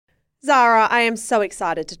Zara, I am so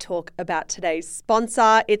excited to talk about today's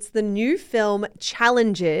sponsor. It's the new film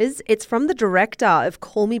Challenges. It's from the director of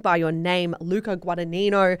Call Me By Your Name, Luca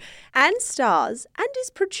Guadagnino, and stars and is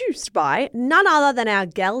produced by none other than our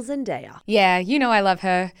gal Zendaya. Yeah, you know I love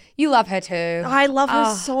her. You love her too. I love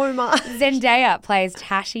her so much. Zendaya plays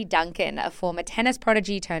Tashi Duncan, a former tennis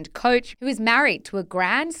prodigy turned coach who is married to a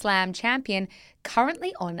Grand Slam champion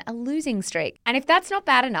currently on a losing streak. And if that's not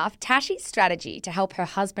bad enough, Tashi's strategy to help her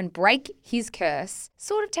husband break his curse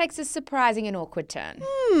sort of takes a surprising and awkward turn.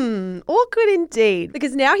 Awkward indeed,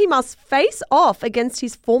 because now he must face off against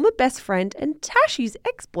his former best friend and Tashi's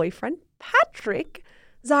ex-boyfriend, Patrick.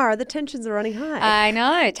 Zara, the tensions are running high. I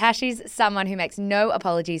know. Tashi's someone who makes no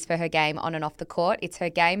apologies for her game on and off the court. It's her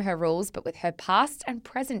game, her rules, but with her past and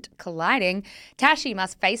present colliding, Tashi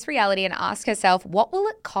must face reality and ask herself, what will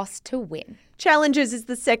it cost to win? Challenges is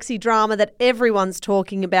the sexy drama that everyone's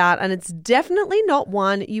talking about, and it's definitely not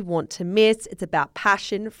one you want to miss. It's about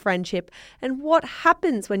passion, friendship, and what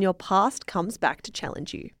happens when your past comes back to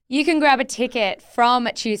challenge you. You can grab a ticket from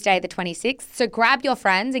Tuesday the 26th, so grab your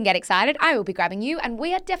friends and get excited. I will be grabbing you, and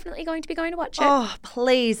we are definitely going to be going to watch it. Oh,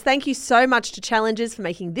 please. Thank you so much to Challenges for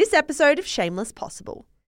making this episode of Shameless possible.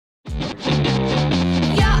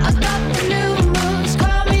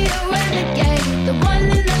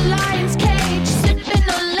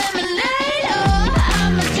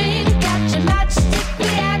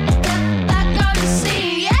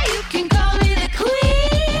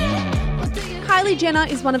 Kylie Jenner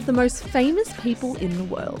is one of the most famous people in the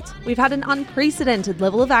world. We've had an unprecedented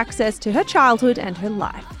level of access to her childhood and her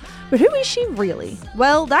life. But who is she really?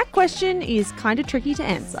 Well, that question is kind of tricky to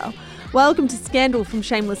answer. Welcome to Scandal from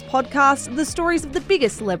Shameless Podcast, the stories of the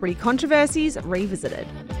biggest celebrity controversies revisited.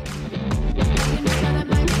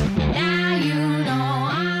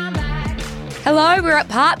 Hello, we're at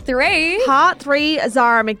part 3. Part 3,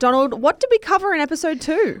 Zara McDonald. What did we cover in episode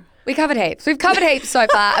 2? We covered heaps. We've covered heaps so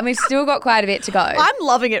far, and we've still got quite a bit to go. I'm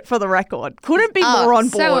loving it for the record. Couldn't be more on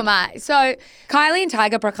board. So am I. So Kylie and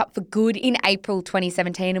Tyga broke up for good in April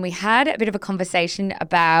 2017, and we had a bit of a conversation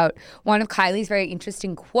about one of Kylie's very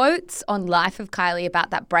interesting quotes on Life of Kylie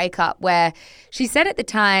about that breakup, where she said at the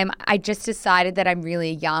time, I just decided that I'm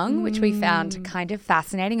really young, which we found kind of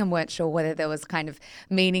fascinating and weren't sure whether there was kind of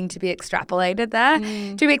meaning to be extrapolated there.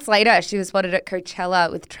 2 weeks later, she was spotted at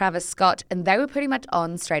Coachella with Travis Scott, and they were pretty much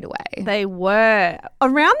on straight away. They were.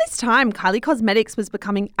 Around this time, Kylie Cosmetics was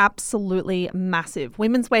becoming absolutely massive.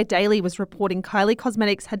 Women's Wear Daily was reporting Kylie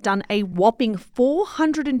Cosmetics had done a whopping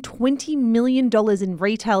 $420 million in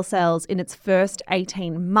retail sales in its first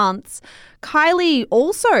 18 months. Kylie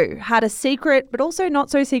also had a secret, but also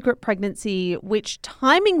not so secret pregnancy, which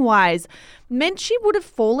timing-wise meant she would have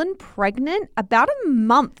fallen pregnant about a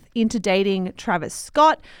month into dating Travis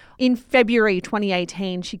Scott. In February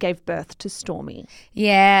 2018, she gave birth to Stormi.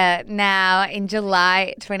 Yeah. Now, in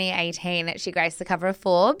July 2018, she graced the cover of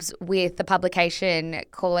Forbes with the publication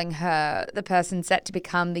calling her the person set to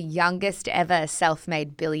become the youngest ever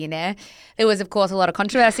self-made billionaire. There was, of course, a lot of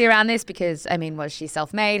controversy around this because, I mean, was she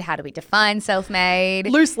self-made? How do we define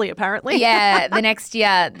self-made? Loosely, apparently. Yeah. The next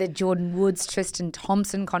year, the Jordan Woods-Tristan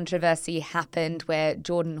Thompson controversy happened where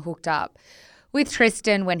Jordan hooked up with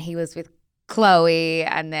Tristan when he was with Chloe,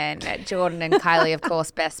 and then Jordan and Kylie, of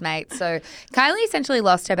course, best mates. So Kylie essentially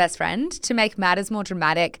lost her best friend. To make matters more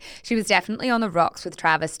dramatic, she was definitely on the rocks with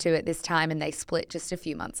Travis too at this time, and they split just a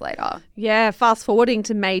few months later. Yeah, fast forwarding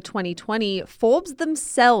to May 2020, Forbes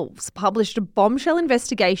themselves published a bombshell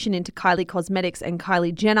investigation into Kylie Cosmetics and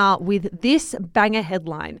Kylie Jenner with this banger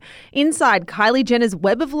headline. Inside Kylie Jenner's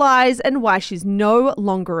web of lies and why she's no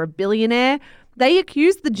longer a billionaire. They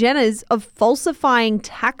accused the Jenners of falsifying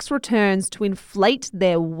tax returns to inflate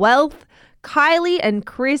their wealth. Kylie and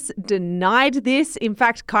Kris denied this. In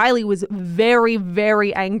fact, Kylie was very,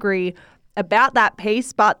 very angry about that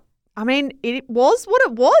piece, but I mean, it was what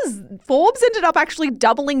it was. Forbes ended up actually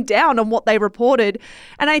doubling down on what they reported.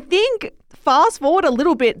 And I think, fast forward a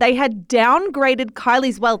little bit, they had downgraded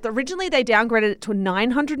Kylie's wealth. Originally, they downgraded it to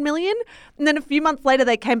 $900 million. And then a few months later,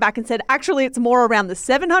 they came back and said, actually, it's more around the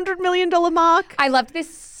 $700 million mark. I loved this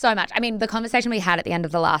so much. I mean, the conversation we had at the end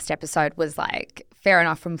of the last episode was like, fair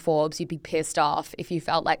enough from Forbes, you'd be pissed off if you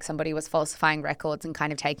felt like somebody was falsifying records and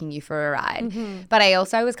kind of taking you for a ride. Mm-hmm. But I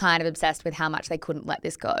also was kind of obsessed with how much they couldn't let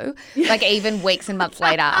this go. Like even weeks and months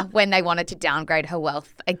later, when they wanted to downgrade her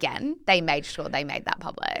wealth again, they made sure they made that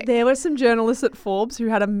public. There were some journalists at Forbes who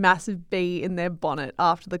had a massive bee in their bonnet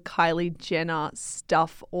after the Kylie Jenner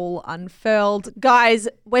stuff all unfurled. Guys,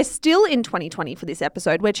 we're still in 2020 for this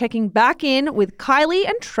episode. We're checking back in with Kylie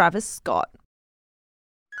and Travis Scott.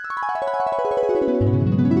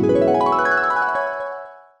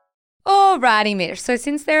 Alrighty, Mish. So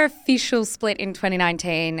since their official split in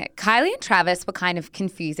 2019, Kylie and Travis were kind of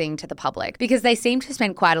confusing to the public because they seemed to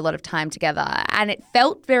spend quite a lot of time together and it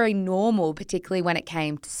felt very normal, particularly when it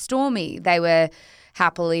came to Stormi. They were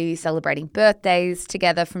happily celebrating birthdays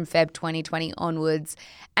together from Feb 2020 onwards.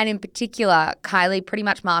 And in particular, Kylie pretty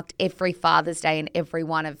much marked every Father's Day and every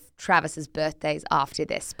one of Travis's birthdays after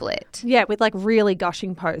their split. Yeah, with like really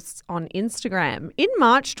gushing posts on Instagram. In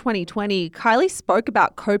March 2020, Kylie spoke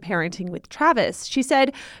about co-parenting with Travis. She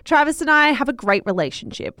said, "Travis and I have a great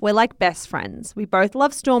relationship. We're like best friends. We both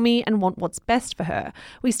love Stormi and want what's best for her.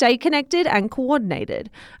 We stay connected and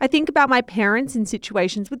coordinated. I think about my parents in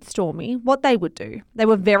situations with Stormi, what they would do. They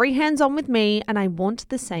were very hands-on with me and I want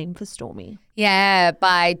the same for Stormi." Yeah,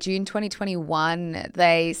 by June 2021,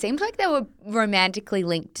 they seemed like they were romantically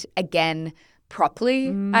linked again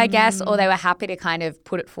properly, I guess, or they were happy to kind of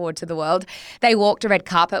put it forward to the world. They walked a red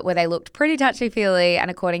carpet where they looked pretty touchy-feely, and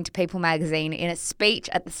according to People magazine, in a speech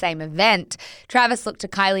at the same event, Travis looked to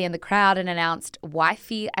Kylie in the crowd and announced,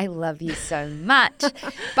 "Wifey, I love you so much."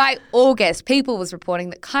 By August, People was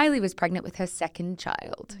reporting that Kylie was pregnant with her second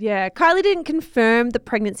child. Yeah, Kylie didn't confirm the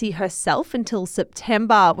pregnancy herself until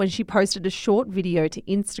September when she posted a short video to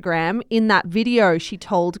Instagram. In that video, she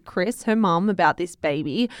told Chris, her mum, about this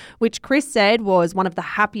baby, which Chris said was one of the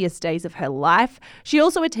happiest days of her life. She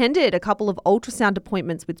also attended a couple of ultrasound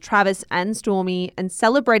appointments with Travis and Stormi and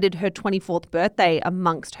celebrated her 24th birthday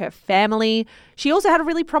amongst her family. She also had a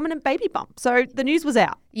really prominent baby bump, so the news was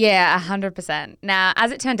out. Yeah, 100%. Now,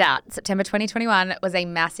 as it turned out, September 2021 was a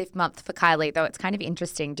massive month for Kylie, though it's kind of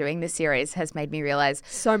interesting. Doing this series has made me realise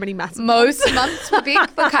so many massive most months were big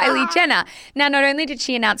for Kylie Jenner. Now, not only did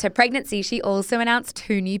she announce her pregnancy, she also announced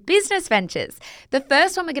 2 new business ventures. The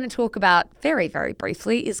first one we're going to talk about very, very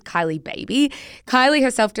briefly is Kylie Baby. Kylie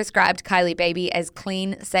herself described Kylie Baby as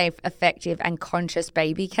clean, safe, effective and conscious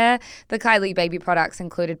baby care. The Kylie Baby products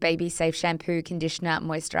included baby safe shampoo, conditioner,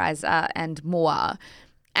 moisturiser and more,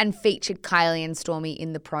 and featured Kylie and Stormi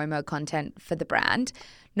in the promo content for the brand.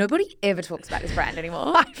 Nobody ever talks about this brand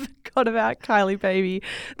anymore. I forgot about Kylie Baby.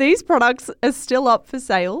 These products are still up for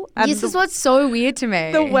sale. And this is what's so weird to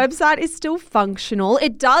me. The website is still functional.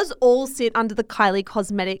 It does all sit under the Kylie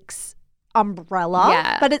Cosmetics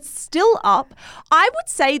umbrella, but it's still up. I would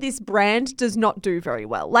say this brand does not do very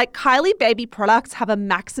well. Like, Kylie Baby products have a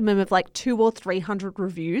maximum of like 200 or 300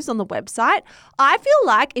 reviews on the website. I feel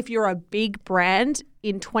like if you're a big brand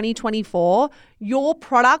in 2024, your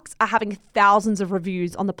products are having thousands of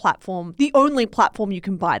reviews on the platform, the only platform you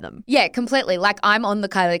can buy them. Yeah, completely. Like, I'm on the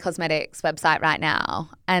Kylie Cosmetics website right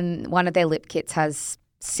now, and one of their lip kits has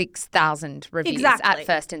 6,000 reviews at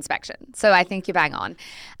first inspection. So I think you're bang on.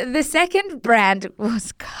 The second brand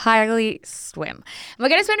was Kylie Swim. We're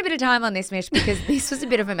going to spend a bit of time on this, Mish, because this was a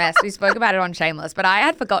bit of a mess. We spoke about it on Shameless, but I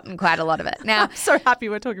had forgotten quite a lot of it. Now, I'm so happy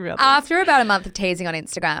we're talking about this. After about a month of teasing on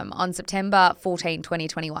Instagram, on September 14,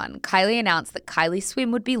 2021, Kylie announced that Kylie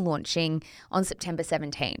Swim would be launching on September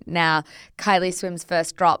 17. Now, Kylie Swim's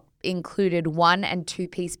first drop included 1- and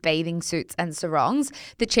 2-piece bathing suits and sarongs.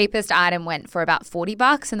 The cheapest item went for about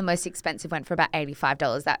 $40 and the most expensive went for about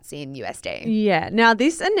 $85. That's in USD. Yeah. Now,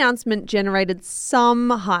 this announcement generated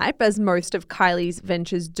some hype, as most of Kylie's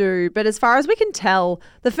ventures do. But as far as we can tell,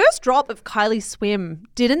 the first drop of Kylie Swim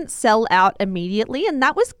didn't sell out immediately, and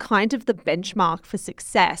that was kind of the benchmark for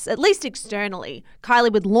success, at least externally.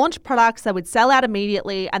 Kylie would launch products that would sell out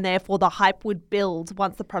immediately, and therefore the hype would build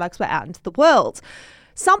once the products were out into the world.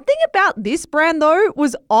 Something about this brand, though,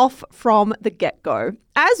 was off from the get-go.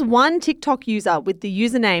 As one TikTok user with the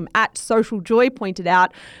username @SocialJoy pointed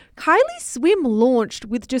out, Kylie Swim launched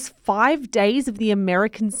with just 5 days of the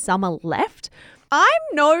American summer left. I'm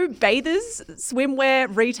no bathers,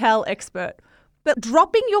 swimwear, retail expert, but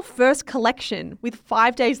dropping your first collection with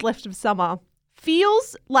 5 days left of summer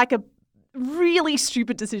feels like a really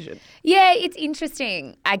stupid decision. Yeah, it's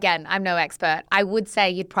interesting. Again, I'm no expert. I would say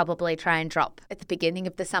you'd probably try and drop at the beginning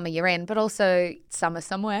of the summer you're in, but also summer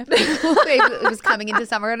somewhere. It was coming into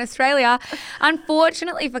summer in Australia.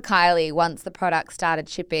 Unfortunately for Kylie, once the product started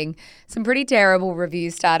shipping, some pretty terrible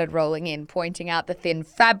reviews started rolling in, pointing out the thin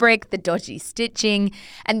fabric, the dodgy stitching,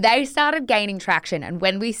 and they started gaining traction. And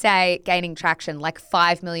when we say gaining traction, like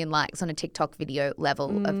 5 million likes on a TikTok video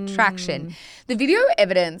level of traction. The video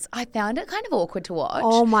evidence, I found it kind of awkward to watch.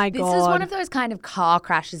 Oh my God. This is one of those kind of car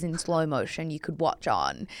crashes in slow motion you could watch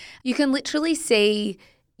on. You can literally see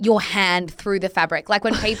your hand through the fabric. Like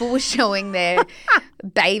when people were showing their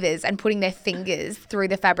bathers and putting their fingers through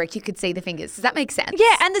the fabric. You could see the fingers. Does that make sense?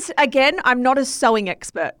 Yeah, and this, again, I'm not a sewing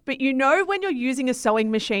expert, but you know when you're using a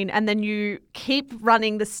sewing machine and then you keep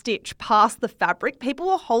running the stitch past the fabric, people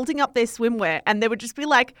were holding up their swimwear and there would just be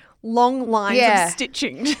like long lines of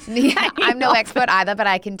stitching. Yeah, I'm no expert either, but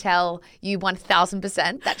I can tell you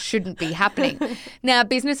 1,000% that shouldn't be happening. Now,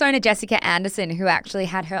 business owner Jessica Anderson, who actually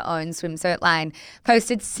had her own swimsuit line,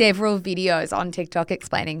 posted several videos on TikTok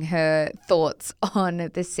explaining her thoughts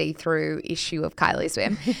on the see-through issue of Kylie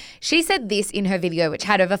Swim. She said this in her video, which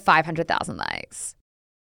had over 500,000 likes.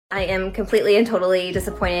 I am completely and totally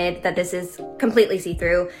disappointed that this is completely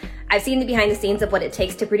see-through. I've seen the behind the scenes of what it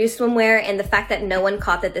takes to produce swimwear, and the fact that no one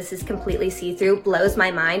caught that this is completely see-through blows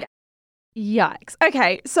my mind. Yikes.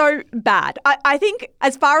 Okay, so bad. I think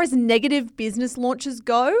as far as negative business launches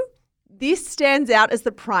go, this stands out as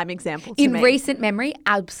the prime example to me. In recent memory,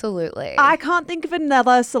 absolutely. I can't think of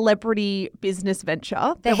another celebrity business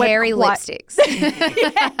venture. The hairy lipsticks.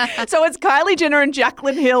 Yeah. So it's Kylie Jenner and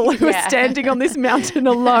Jaclyn Hill who are standing on this mountain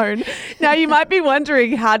alone. Now, you might be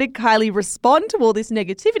wondering, how did Kylie respond to all this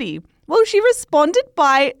negativity? Well, she responded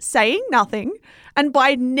by saying nothing and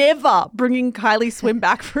by never bringing Kylie Swim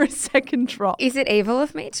back for a second drop. Is it evil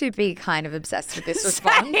of me to be kind of obsessed with this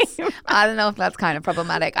response? I don't know if that's kind of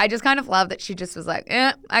problematic. I just kind of love that she just was like,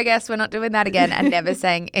 I guess we're not doing that again, and never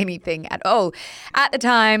saying anything at all. At the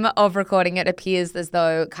time of recording, it appears as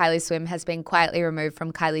though Kylie Swim has been quietly removed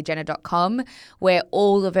from KylieJenner.com, where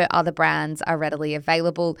all of her other brands are readily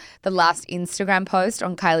available. The last Instagram post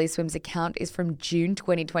on Kylie Swim's account is from June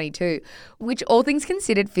 2022, which all things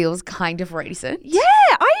considered feels kind of recent. Yeah,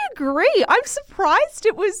 I agree. I'm surprised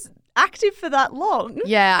it was active for that long.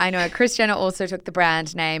 Yeah, I know. Kris Jenner also took the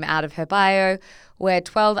brand name out of her bio, where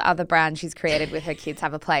 12 other brands she's created with her kids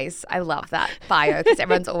have a place. I love that bio because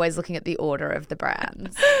everyone's always looking at the order of the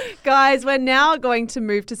brands. Guys, we're now going to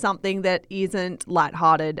move to something that isn't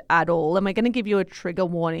lighthearted at all, and we're going to give you a trigger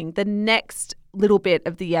warning. The next little bit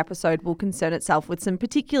of the episode will concern itself with some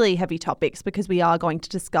particularly heavy topics because we are going to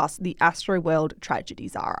discuss the Astroworld tragedy,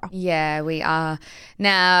 Zara. Yeah, we are.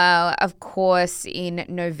 Now, of course, in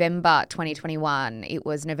November 2021, it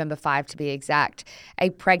was November 5 to be exact, a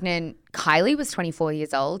pregnant Kylie was 24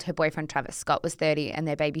 years old, her boyfriend Travis Scott was 30, and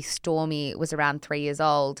their baby Stormy was around 3 years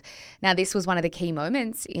old. Now, this was one of the key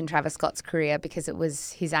moments in Travis Scott's career because it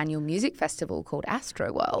was his annual music festival called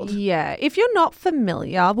Astroworld. Yeah, if you're not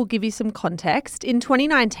familiar, we'll give you some context. In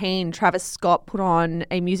 2019, Travis Scott put on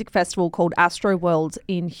a music festival called Astroworld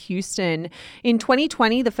in Houston. In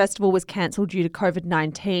 2020, the festival was cancelled due to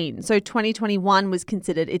COVID-19, so 2021 was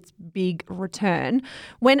considered its big return.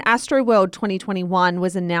 When Astroworld 2021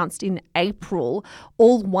 was announced in April,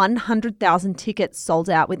 all 100,000 tickets sold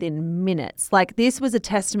out within minutes. Like, this was a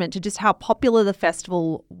testament to just how popular the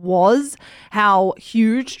festival was, how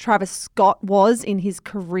huge Travis Scott was in his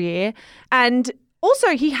career. And also,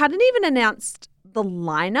 he hadn't even announced the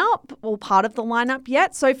lineup or part of the lineup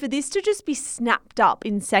yet. So for this to just be snapped up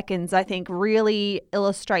in seconds, I think really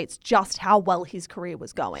illustrates just how well his career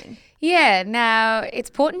was going. Yeah, now it's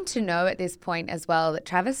important to know at this point as well that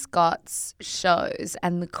Travis Scott's shows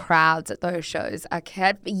and the crowds at those shows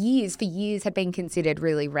for years had been considered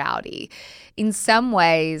really rowdy. In some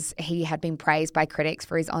ways, he had been praised by critics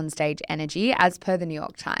for his onstage energy, as per the New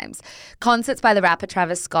York Times. Concerts by the rapper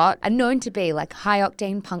Travis Scott are known to be like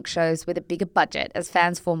high-octane punk shows with a bigger budget as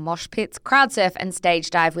fans form mosh pits, crowd surf and stage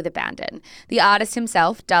dive with abandon. The artist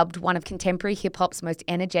himself, dubbed one of contemporary hip-hop's most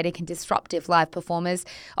energetic and disruptive live performers,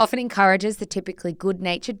 often encourages the typically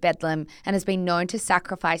good-natured bedlam and has been known to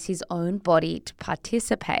sacrifice his own body to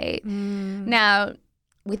participate. Now,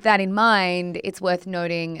 with that in mind, it's worth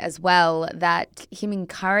noting as well that him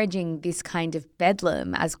encouraging this kind of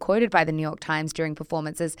bedlam, as quoted by the New York Times during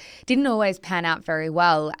performances, didn't always pan out very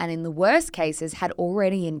well, and in the worst cases had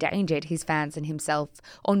already endangered his fans and himself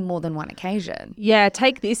on more than one occasion. Yeah,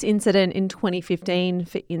 take this incident in 2015,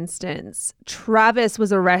 for instance. Travis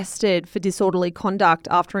was arrested for disorderly conduct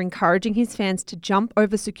after encouraging his fans to jump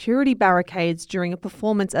over security barricades during a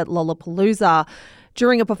performance at Lollapalooza.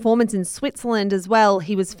 During a performance in Switzerland as well,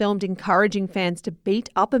 he was filmed encouraging fans to beat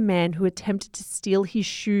up a man who attempted to steal his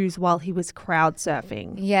shoes while he was crowd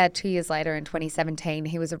surfing. Yeah, 2 years later in 2017,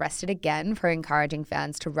 he was arrested again for encouraging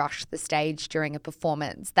fans to rush the stage during a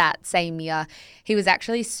performance. That same year, he was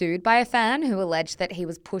actually sued by a fan who alleged that he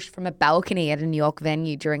was pushed from a balcony at a New York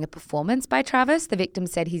venue during a performance by Travis. The victim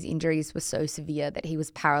said his injuries were so severe that he was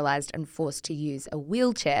paralyzed and forced to use a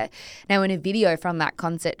wheelchair. Now, in a video from that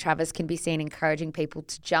concert, Travis can be seen encouraging people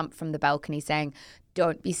to jump from the balcony, saying,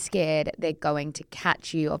 "Don't be scared, they're going to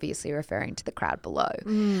catch you," obviously referring to the crowd below.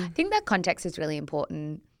 I think that context is really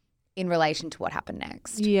important in relation to what happened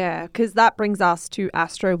next. Yeah, because that brings us to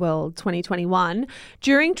Astroworld 2021.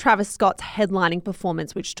 During Travis Scott's headlining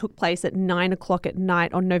performance, which took place at 9 o'clock at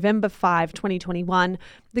night on November 5, 2021,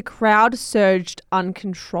 the crowd surged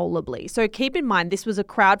uncontrollably. So keep in mind, this was a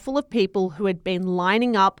crowd full of people who had been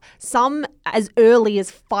lining up, some as early as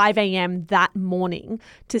 5 a.m. that morning,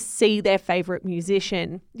 to see their favourite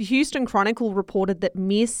musician. The Houston Chronicle reported that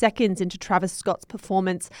mere seconds into Travis Scott's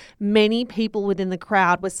performance, many people within the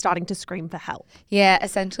crowd were starting to scream for help. Yeah,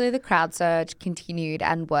 essentially the crowd surge continued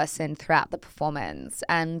and worsened throughout the performance.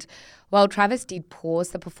 And while Travis did pause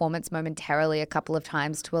the performance momentarily a couple of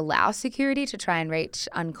times to allow security to try and reach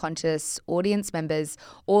unconscious audience members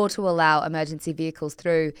or to allow emergency vehicles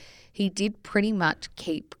through, he did pretty much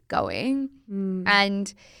keep going.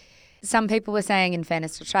 And some people were saying, in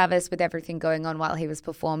fairness to Travis, with everything going on while he was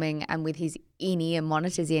performing and with his in-ear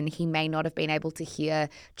monitors in, he may not have been able to hear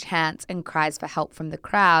chants and cries for help from the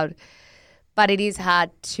crowd. But it is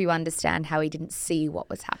hard to understand how he didn't see what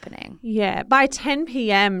was happening. Yeah. By 10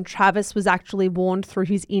 p.m, Travis was actually warned through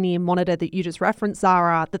his in-ear monitor that you just referenced,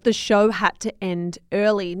 Zara, that the show had to end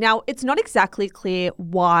early. Now, it's not exactly clear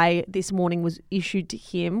why this warning was issued to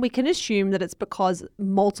him. We can assume that it's because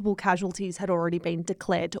multiple casualties had already been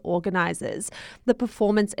declared to organisers. The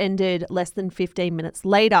performance ended less than 15 minutes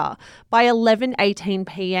later. By 11:18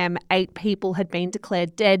 p.m, 8 people had been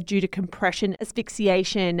declared dead due to compression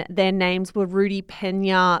asphyxiation. Their names were Rudy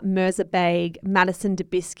Pena, Mirza Baig, Madison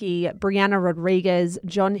Dubisky, Brianna Rodriguez,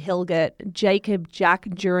 John Hilgert, Jacob Jack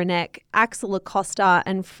Juranek, Axel Acosta,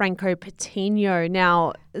 and Franco Patino.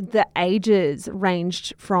 Now, the ages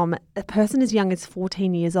ranged from a person as young as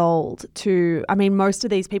 14 years old to, most of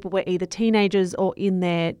these people were either teenagers or in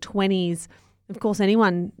their 20s. Of course,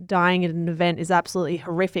 anyone dying at an event is absolutely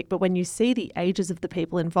horrific, but when you see the ages of the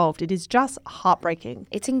people involved, it is just heartbreaking.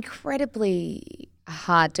 It's incredibly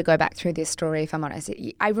hard to go back through this story, if I'm honest.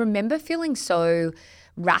 I remember feeling so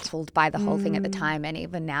rattled by the whole thing at the time, and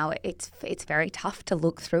even now it's very tough to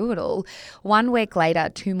look through it all. 1 week later,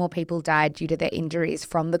 2 more people died due to their injuries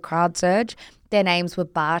from the crowd surge. Their names were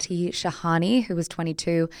Barty Shahani, who was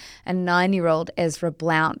 22, and 9-year-old Ezra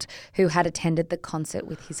Blount, who had attended the concert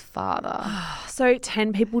with his father. So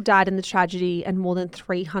 10 people died in the tragedy and more than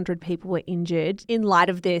 300 people were injured. In light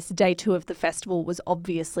of this, day 2 of the festival was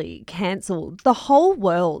obviously cancelled. The whole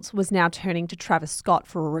world was now turning to Travis Scott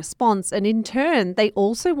for a response, and in turn, they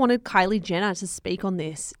also wanted Kylie Jenner to speak on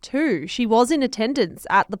this too. She was in attendance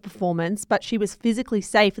at the performance, but she was physically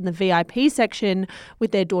safe in the VIP section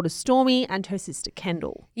with their daughter Stormi and her sister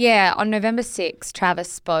Kendall. Yeah, on November 6,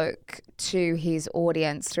 Travis spoke to his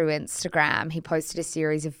audience through Instagram. He posted a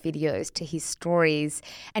series of videos to his stories.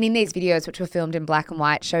 And in these videos, which were filmed in black and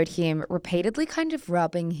white, showed him repeatedly kind of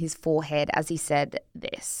rubbing his forehead as he said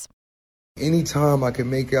this. Anytime I can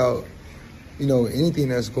make out, anything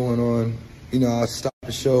that's going on, I'll stop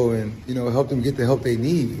the show and, help them get the help they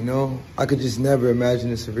need, I could just never imagine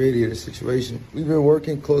the severity of the situation. We've been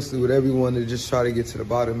working closely with everyone to just try to get to the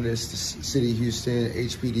bottom of this. The City of Houston,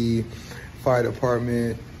 HPD, Fire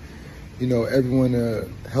Department, everyone to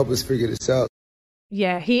help us figure this out.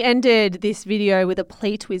 Yeah, he ended this video with a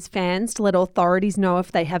plea to his fans to let authorities know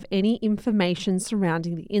if they have any information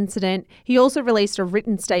surrounding the incident. He also released a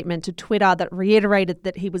written statement to Twitter that reiterated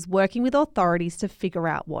that he was working with authorities to figure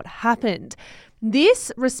out what happened.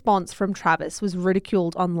 This response from Travis was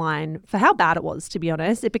ridiculed online for how bad it was, to be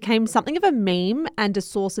honest. It became something of a meme and a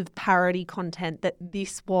source of parody content that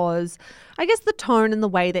this was, the tone and the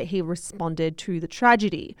way that he responded to the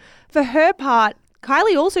tragedy. For her part,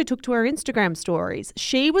 Kylie also took to her Instagram stories.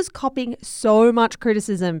 She was copying so much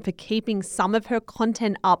criticism for keeping some of her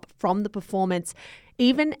content up from the performance,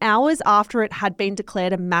 even hours after it had been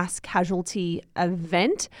declared a mass casualty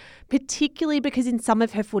event, particularly because in some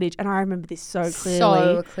of her footage, and I remember this so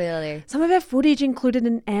clearly, some of her footage included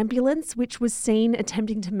an ambulance which was seen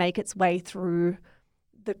attempting to make its way through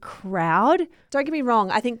the crowd. Don't get me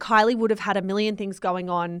wrong, I think Kylie would have had a million things going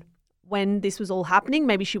on when this was all happening.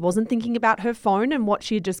 Maybe she wasn't thinking about her phone and what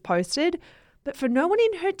she had just posted. But for no one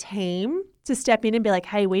in her team to step in and be like,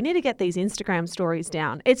 hey, we need to get these Instagram stories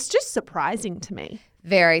down, it's just surprising to me.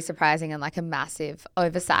 Very surprising and like a massive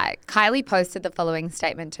oversight. Kylie posted the following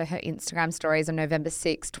statement to her Instagram stories on November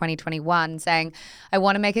 6, 2021, saying, I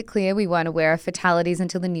want to make it clear we weren't aware of fatalities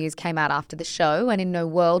until the news came out after the show, and in no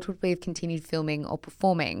world would we have continued filming or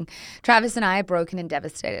performing. Travis and I are broken and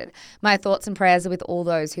devastated. My thoughts and prayers are with all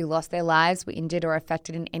those who lost their lives, were injured or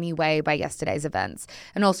affected in any way by yesterday's events.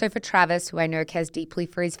 And also for Travis, who I know cares deeply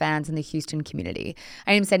for his fans and the Houston community.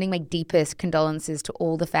 I am sending my deepest condolences to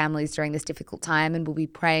all the families during this difficult time and will be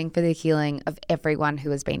praying for the healing of everyone who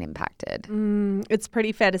has been impacted. It's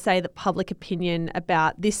pretty fair to say that public opinion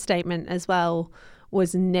about this statement as well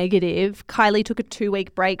was negative. Kylie took a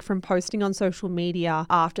 2-week break from posting on social media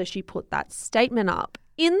after she put that statement up.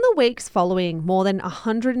 In the weeks following, more than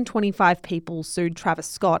 125 people sued Travis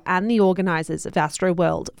Scott and the organisers of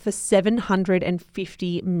Astroworld for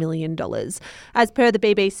 $750 million. As per the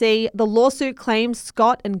BBC, the lawsuit claims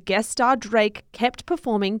Scott and guest star Drake kept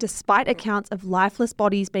performing despite accounts of lifeless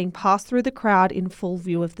bodies being passed through the crowd in full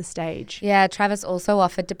view of the stage. Yeah, Travis also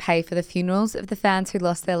offered to pay for the funerals of the fans who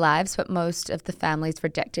lost their lives, but most of the families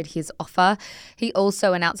rejected his offer. He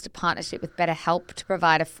also announced a partnership with BetterHelp to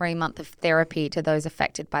provide a free month of therapy to those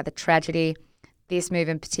affected by the tragedy. This move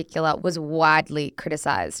in particular was widely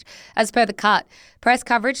criticised. As per The Cut, press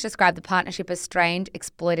coverage described the partnership as strained,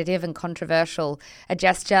 exploitative and controversial, a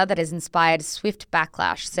gesture that has inspired swift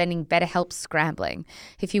backlash, sending BetterHelp scrambling.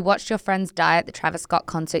 If you watched your friends die at the Travis Scott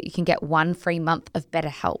concert, you can get 1 free month of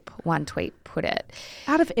BetterHelp, one tweet put it.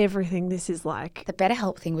 Out of everything, this is like... The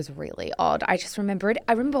BetterHelp thing was really odd. I just remember it.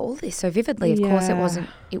 I remember all this so vividly. Of course,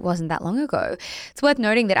 it wasn't that long ago. It's worth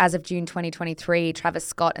noting that as of June 2023, Travis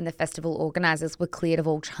Scott and the festival organisers were cleared of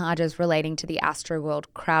all charges relating to the Astroworld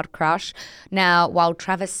crowd crush. Now, while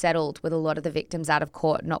Travis settled with a lot of the victims out of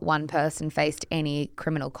court, not one person faced any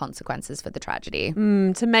criminal consequences for the tragedy.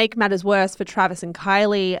 To make matters worse for Travis and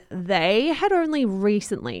Kylie, they had only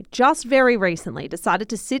recently, just very recently, decided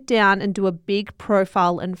to sit down and do a big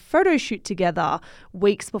profile and photo shoot together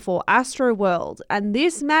weeks before Astroworld. And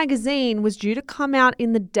this magazine was due to come out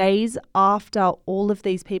in the days after all of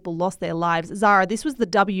these people lost their lives. Zara, this was the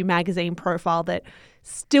W magazine profile that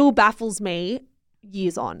still baffles me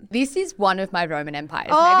years on. This is one of my Roman empires.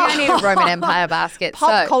 Maybe I need a Roman Empire basket.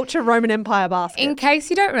 Pop culture Roman Empire basket. In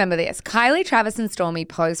case you don't remember this, Kylie, Travis and Stormi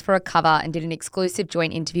posed for a cover and did an exclusive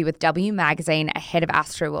joint interview with W Magazine ahead of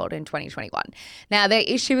Astroworld in 2021. Now, their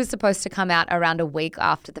issue was supposed to come out around a week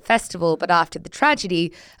after the festival, but after the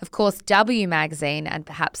tragedy, of course, W Magazine and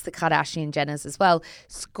perhaps the Kardashian Jenners as well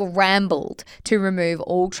scrambled to remove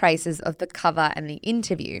all traces of the cover and the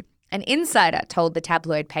interview. An insider told the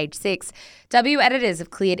tabloid Page 6, W editors have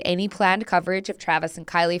cleared any planned coverage of Travis and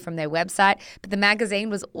Kylie from their website, but the magazine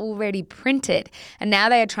was already printed, and now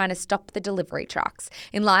they are trying to stop the delivery trucks.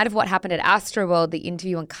 In light of what happened at Astroworld, the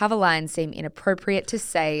interview and cover lines seem inappropriate to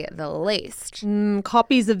say the least.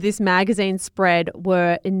 Copies of this magazine spread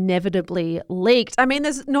were inevitably leaked. I mean,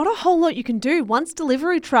 there's not a whole lot you can do. Once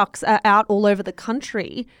delivery trucks are out all over the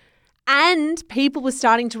country, and people were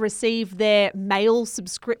starting to receive their mail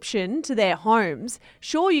subscription to their homes,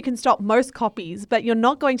 sure, you can stop most copies, but you're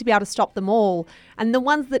not going to be able to stop them all. And the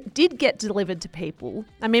ones that did get delivered to people,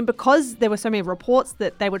 I mean, because there were so many reports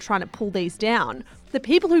that they were trying to pull these down, the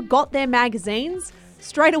people who got their magazines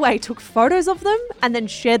straight away took photos of them and then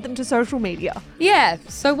shared them to social media. Yeah,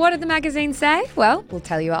 so what did the magazine say? Well, we'll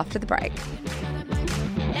tell you after the break.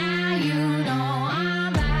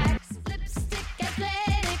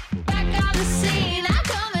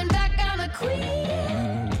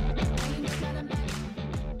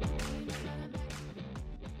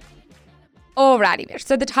 Alrighty, Mish.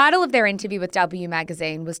 So the title of their interview with W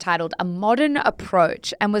Magazine was titled A Modern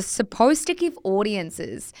Approach and was supposed to give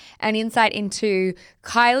audiences an insight into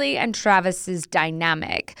Kylie and Travis's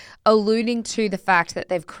dynamic, alluding to the fact that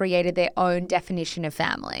they've created their own definition of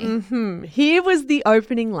family. Here was the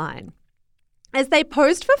opening line. As they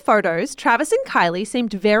posed for photos, Travis and Kylie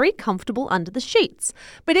seemed very comfortable under the sheets.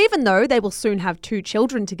 But even though they will soon have 2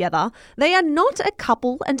 children together, they are not a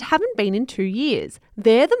couple and haven't been in 2 years.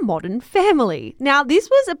 They're the modern family. Now, this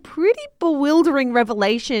was a pretty bewildering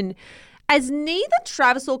revelation, as neither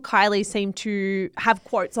Travis or Kylie seemed to have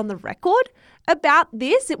quotes on the record about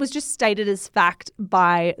this. It was just stated as fact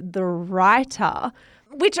by the writer,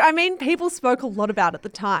 which, I mean, people spoke a lot about at the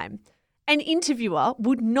time. An interviewer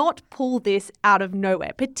would not pull this out of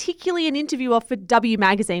nowhere, particularly an interviewer for W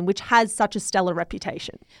Magazine, which has such a stellar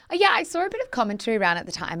reputation. Yeah, I saw a bit of commentary around at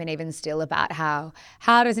the time and even still about how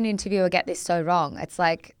does an interviewer get this so wrong? It's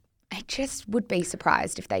like, I just would be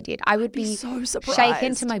surprised if they did. I would be so surprised.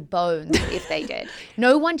 Shaken to my bones if they did.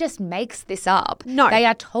 No one just makes this up. No. They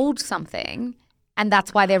are told something. And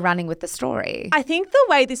that's why they're running with the story. I think the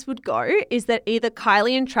way this would go is that either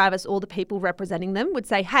Kylie and Travis or the people representing them would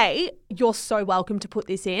say, hey, you're so welcome to put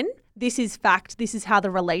this in. this is fact, this is how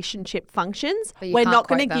the relationship functions. But you We're can't not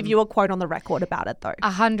going to quote give them. you a quote on the record about it, though.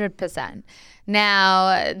 100%.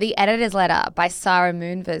 Now, the editor's letter by Sarah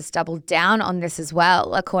Moonves doubled down on this as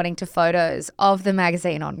well, according to photos of the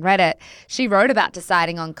magazine on Reddit. She wrote about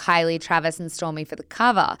deciding on Kylie, Travis and Stormi for the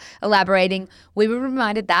cover, elaborating, "We were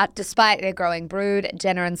reminded that, despite their growing brood,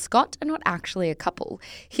 Jenner and Scott are not actually a couple.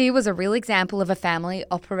 Here was a real example of a family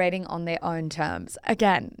operating on their own terms."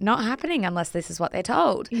 Again, not happening unless this is what they're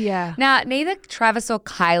told. Yeah. Now, neither Travis or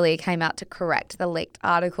Kylie came out to correct the leaked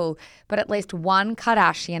article, but at least one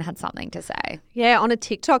Kardashian had something to say. Yeah, on a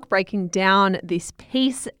TikTok breaking down this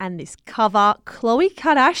piece and this cover, Khloe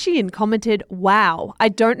Kardashian commented, "Wow, I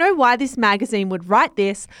don't know why this magazine would write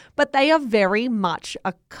this, but they are very much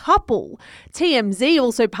a couple." TMZ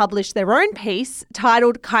also published their own piece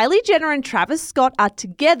titled, "Kylie Jenner and Travis Scott are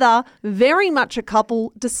together, very much a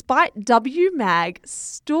couple, despite WMAG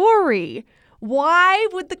story." Why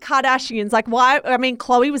would the Kardashians, why? I mean,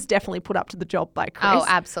 Khloe was definitely put up to the job by Kris. Oh,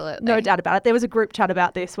 absolutely. No doubt about it. There was a group chat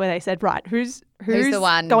about this where they said, right, who's the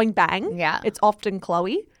one going bang? Yeah. It's often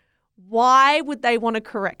Khloe. Why would they want to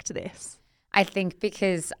correct this? I think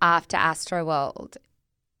because after Astroworld,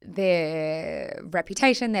 their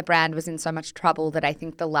reputation, their brand was in so much trouble that I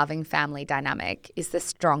think the loving family dynamic is the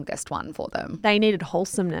strongest one for them. They needed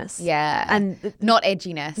wholesomeness. Yeah. And not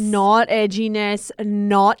edginess. not edginess,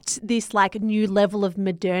 not this new level of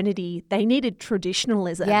modernity. They needed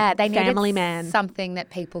traditionalism. Yeah, they needed family man. something that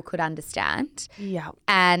people could understand. Yeah.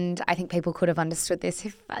 And I think people could have understood this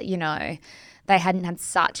if, they hadn't had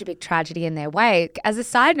such a big tragedy in their wake. As a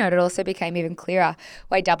side note, it also became even clearer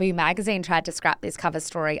why W Magazine tried to scrap this cover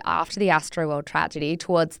story after the Astroworld tragedy.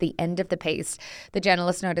 Towards the end of the piece, the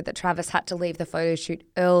journalist noted that Travis had to leave the photo shoot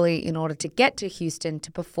early in order to get to Houston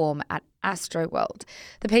to perform at Astroworld.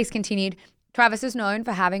 The piece continued, "Travis is known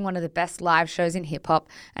for having one of the best live shows in hip-hop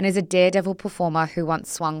and is a daredevil performer who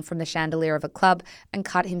once swung from the chandelier of a club and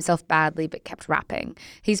cut himself badly but kept rapping.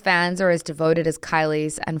 His fans are as devoted as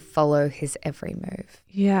Kylie's and follow his every move."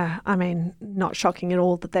 Yeah, I mean, not shocking at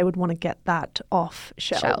all that they would want to get that off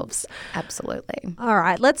shelves. Absolutely. All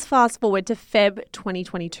right, let's fast forward to Feb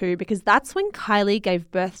 2022 because that's when Kylie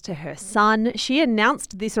gave birth to her son. She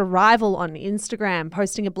announced this arrival on Instagram,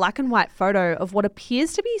 posting a black and white photo of what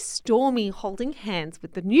appears to be Stormi holding hands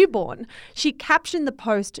with the newborn. She captioned the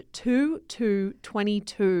post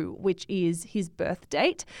 2/2/22, which is his birth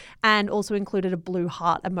date, and also included a blue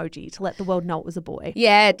heart emoji to let the world know it was a boy.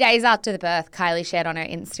 Yeah, days after the birth, Kylie shared on her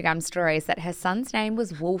Instagram stories that her son's name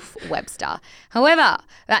was Wolf Webster. However,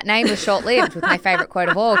 that name was short-lived with my favourite quote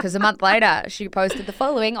of all because a month later she posted the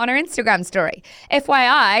following on her Instagram story.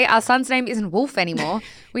 "FYI, our son's name isn't Wolf anymore.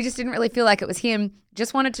 We just didn't really feel like it was him.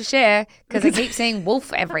 Just wanted to share because I keep seeing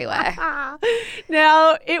Wolf everywhere."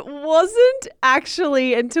 Now, it wasn't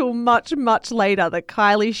actually until much, much later that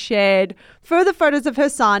Kylie shared further photos of her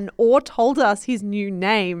son or told us his new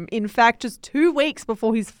name. In fact, just 2 weeks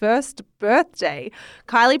before his first birthday,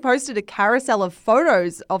 Kylie posted a carousel of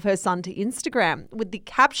photos of her son to Instagram with the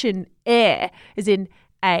caption "Heir," as in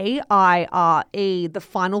AIRE, the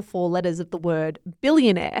final 4 letters of the word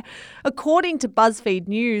billionaire. According to BuzzFeed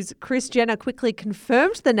News, Kris Jenner quickly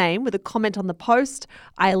confirmed the name with a comment on the post,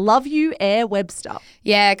 "I love you, Heir Webster."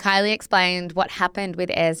 Yeah, Kylie explained what happened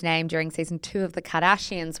with Heir's name during season 2 of The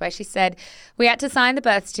Kardashians, where she said, "We had to sign the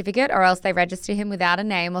birth certificate or else they register him without a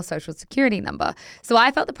name or social security number. So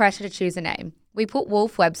I felt the pressure to choose a name. We put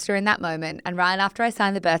Wolf Webster in that moment, and right after I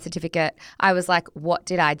signed the birth certificate, I was like, what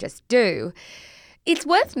did I just do?" It's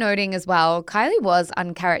worth noting as well, Kylie was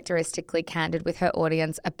uncharacteristically candid with her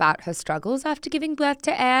audience about her struggles after giving birth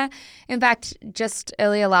to Heir. In fact, just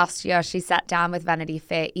earlier last year, she sat down with Vanity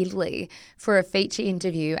Fair Italy for a feature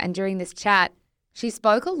interview, and during this chat, she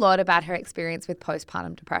spoke a lot about her experience with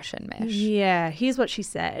postpartum depression, Mish. Yeah, here's what she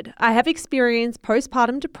said. "I have experienced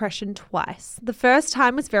postpartum depression twice. The first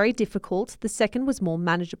time was very difficult. The second was more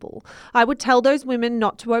manageable. I would tell those women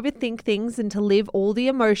not to overthink things and to live all the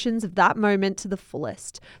emotions of that moment to the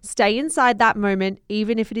fullest. Stay inside that moment,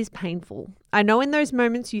 even if it is painful. I know in those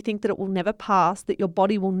moments you think that it will never pass, that your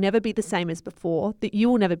body will never be the same as before, that you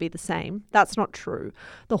will never be the same. That's not true.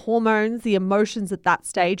 The hormones, the emotions at that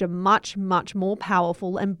stage are much, much more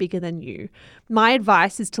powerful and bigger than you. My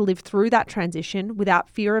advice is to live through that transition without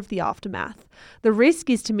fear of the aftermath. The risk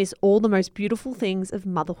is to miss all the most beautiful things of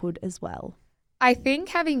motherhood as well." I think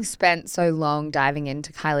having spent so long diving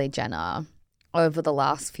into Kylie Jenner over the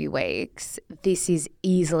last few weeks, this is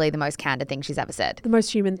easily the most candid thing she's ever said. The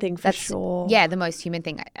most human thing for sure. Yeah, the most human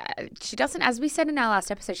thing. She doesn't, as we said in our last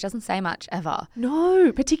episode, she doesn't say much ever.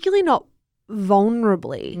 No, particularly not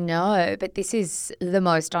vulnerably. No, but this is the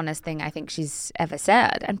most honest thing I think she's ever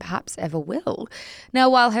said and perhaps ever will. Now,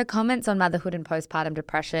 while her comments on motherhood and postpartum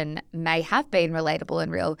depression may have been relatable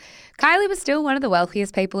and real, Kylie was still one of the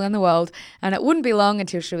wealthiest people in the world, and it wouldn't be long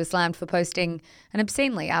until she was slammed for posting an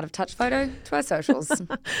obscenely out-of-touch photo to her socials.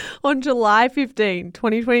 On July 15,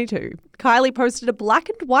 2022, Kylie posted a black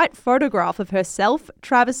and white photograph of herself,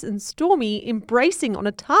 Travis and Stormy embracing on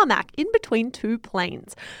a tarmac in between two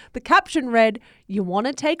planes. The caption read, "You want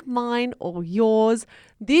to take mine or yours?"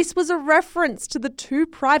 This was a reference to the two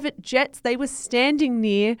private jets they were standing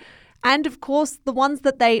near and, of course, the ones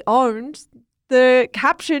that they owned. The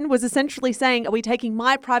caption was essentially saying, are we taking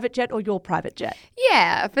my private jet or your private jet?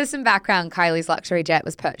 Yeah, for some background, Kylie's luxury jet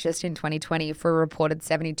was purchased in 2020 for a reported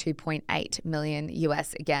 $72.8 million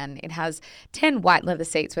US. Again, it has 10 white leather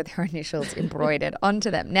seats with her initials embroidered onto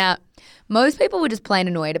them. Now, most people were just plain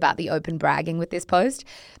annoyed about the open bragging with this post,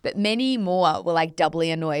 but many more were like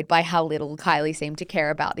doubly annoyed by how little Kylie seemed to care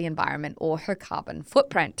about the environment or her carbon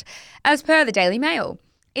footprint. As per the Daily Mail,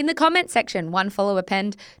 in the comments section, one follower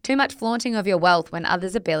penned, "Too much flaunting of your wealth when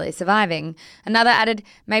others are barely surviving." Another added,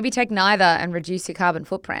 "Maybe take neither and reduce your carbon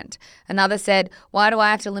footprint." Another said, "Why do I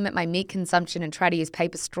have to limit my meat consumption and try to use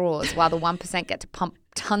paper straws while the 1% get to pump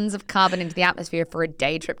tons of carbon into the atmosphere for a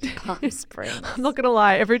day trip to Palm Springs?" I'm not going to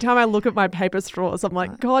lie. Every time I look at my paper straws, I'm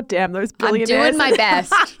like, God damn, those billionaires. I'm doing my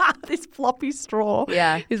best. This floppy straw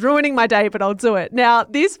Yeah. is ruining my day, but I'll do it. Now,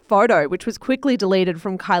 this photo, which was quickly deleted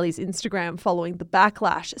from Kylie's Instagram following the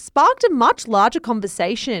backlash, sparked a much larger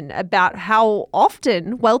conversation about how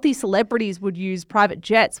often wealthy celebrities would use private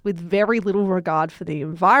jets with very little regard for the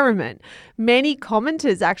environment. Many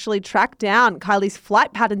commenters actually tracked down Kylie's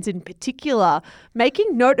flight patterns in particular, making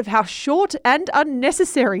note of how short and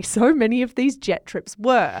unnecessary so many of these jet trips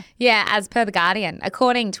were. Yeah, as per The Guardian,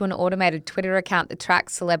 according to an automated Twitter account that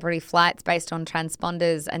tracks celebrity flights based on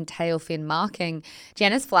transponders and tail fin marking,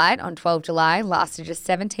 Jenner's flight on 12 July lasted just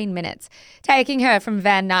 17 minutes, taking her from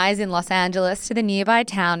Van Nuys in Los Angeles to the nearby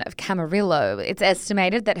town of Camarillo. It's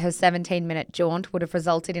estimated that her 17-minute jaunt would have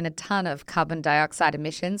resulted in a ton of carbon dioxide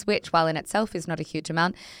emissions, which, while in itself is not a huge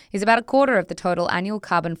amount, is about a quarter of the total annual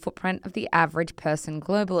carbon footprint of the average person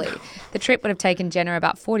globally. The trip would have taken Jenner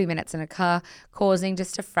about 40 minutes in a car, causing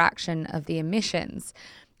just a fraction of the emissions.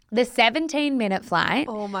 The 17-minute flight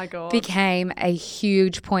became a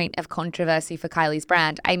huge point of controversy for Kylie's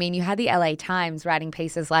brand. I mean, you had the LA Times writing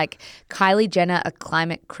pieces like, "Kylie Jenner, a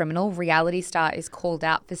climate criminal, reality star is called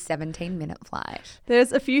out for 17-minute flight."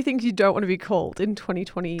 There's a few things you don't want to be called in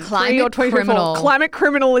 2023 Climate or 2024. criminal. Climate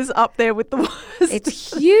criminal is up there with the worst.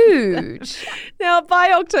 It's huge. Now,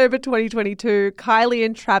 by October 2022, Kylie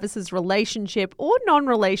and Travis's relationship or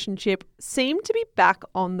non-relationship seemed to be back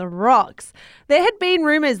on the rocks. There had been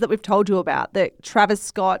rumors that we've told you about that Travis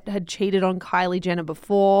Scott had cheated on Kylie Jenner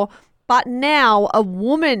before, but now a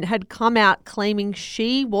woman had come out claiming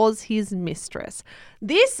she was his mistress.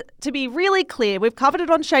 This, to be really clear, we've covered it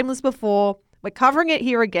on Shameless before. We're covering it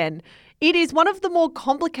here again. It is one of the more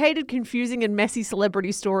complicated, confusing and messy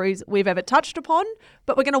celebrity stories we've ever touched upon,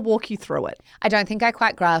 but we're going to walk you through it. I don't think I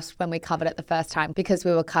quite grasped when we covered it the first time because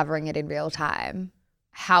we were covering it in real time,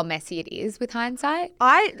 how messy it is with hindsight.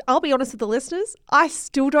 I'll be honest with the listeners, I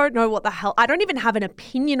still don't know what the hell. I don't even have an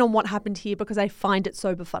opinion on what happened here because I find it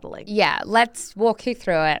so befuddling. Yeah, let's walk you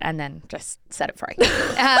through it and then just set it free.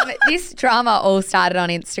 This drama all started on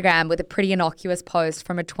Instagram with a pretty innocuous post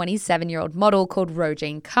from a 27-year-old model called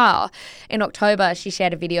Rogine Carr. In October, she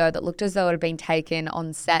shared a video that looked as though it had been taken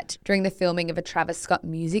on set during the filming of a Travis Scott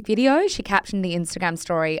music video. She captioned the Instagram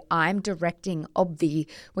story, "I'm directing Obvi,"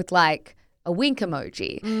 with like a wink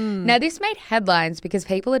emoji. Now, this made headlines because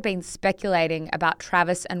people had been speculating about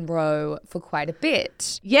Travis and Ro for quite a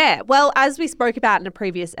bit. Yeah, well, as we spoke about in a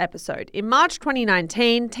previous episode, in March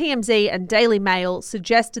 2019, TMZ and Daily Mail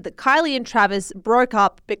suggested that Kylie and Travis broke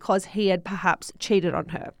up because he had perhaps cheated on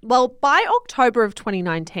her. Well, by October of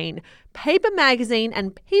 2019, Paper Magazine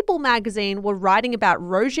and People Magazine were writing about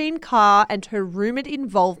Rogine Carr and her rumoured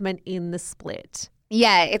involvement in the split.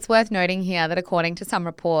 Yeah, it's worth noting here that according to some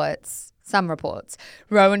reports,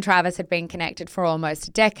 Ro and Travis had been connected for almost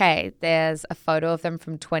a decade. There's a photo of them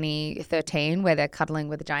from 2013 where they're cuddling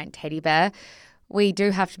with a giant teddy bear. We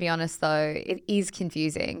do have to be honest, though, it is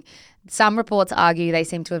confusing. Some reports argue they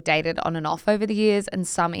seem to have dated on and off over the years, and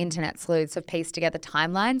some internet sleuths have pieced together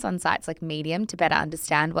timelines on sites like Medium to better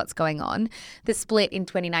understand what's going on. The split in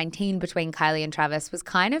 2019 between Kylie and Travis was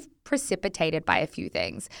kind of precipitated by a few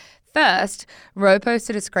things. First, Ro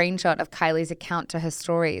posted a screenshot of Kylie's account to her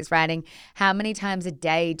stories, writing, "How many times a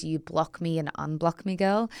day do you block me and unblock me,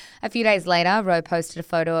 girl?" A few days later, Ro posted a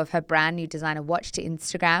photo of her brand new designer watch to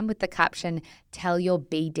Instagram with the caption, "Tell your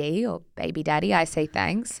BD," or baby daddy, I say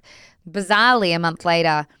thanks. Bizarrely, a month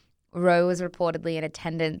later, Ro was reportedly in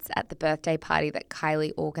attendance at the birthday party that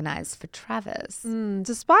Kylie organised for Travis.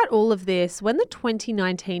 Despite all of this, when the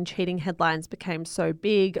 2019 cheating headlines became so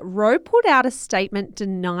big, Ro put out a statement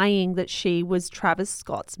denying that she was Travis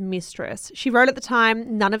Scott's mistress. She wrote at the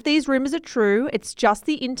time, "None of these rumours are true. It's just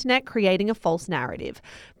the internet creating a false narrative.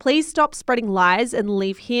 Please stop spreading lies and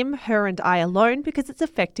leave him, her and I alone because it's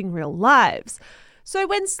affecting real lives." So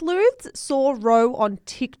when sleuths saw Ro on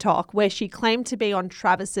TikTok, where she claimed to be on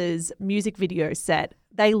Travis's music video set,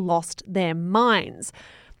 they lost their minds.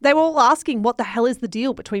 They were all asking what the hell is the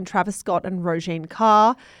deal between Travis Scott and Roisin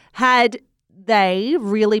Carr. Had they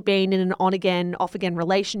really been in an on-again, off-again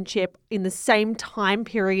relationship in the same time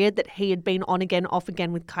period that he had been on-again,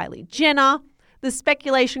 off-again with Kylie Jenner? The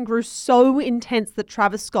speculation grew so intense that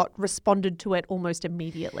Travis Scott responded to it almost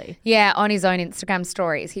immediately. Yeah, on his own Instagram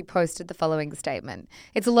stories, he posted the following statement.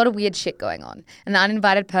 "It's a lot of weird shit going on. An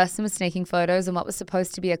uninvited person was sneaking photos on what was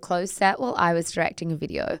supposed to be a closed set while I was directing a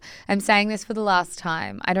video. I'm saying this for the last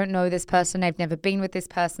time. I don't know this person. I've never been with this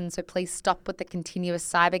person. So please stop with the continuous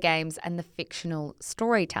cyber games and the fictional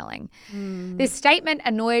storytelling." This statement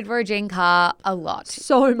annoyed Roisin Carr a lot.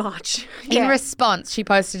 So much. In response, she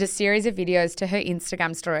posted a series of videos to her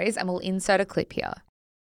Instagram stories, and we'll insert a clip here.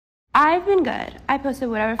 "I've been good. I posted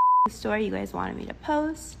whatever story you guys wanted me to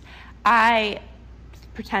post. I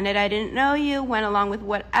pretended I didn't know you, went along with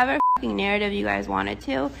whatever narrative you guys wanted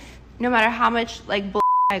to, no matter how much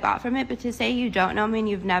I got from it. But to say you don't know me and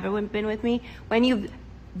you've never been with me, when you've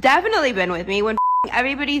definitely been with me, when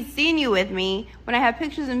everybody's seen you with me, when I have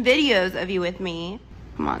pictures and videos of you with me,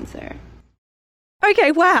 come on, sir."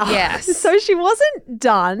 Okay, wow. Yes. So she wasn't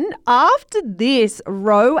done. After this,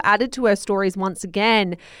 Ro added to her stories once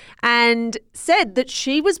again and said that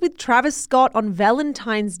she was with Travis Scott on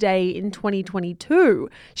Valentine's Day in 2022.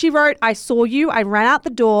 She wrote, "I saw you, I ran out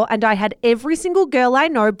the door, and I had every single girl I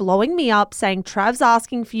know blowing me up saying, 'Trav's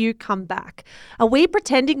asking for you, come back.' Are we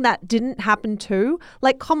pretending that didn't happen too?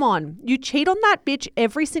 Like, come on. You cheat on that bitch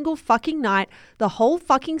every single fucking night. The whole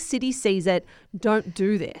fucking city sees it. Don't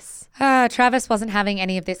do this." Travis wasn't having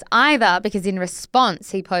any of this either, because in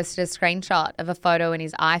response, he posted a screenshot of a photo in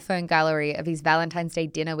his iPhone gallery of his Valentine's Day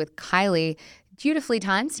dinner with Kylie, dutifully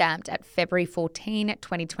timestamped at February 14,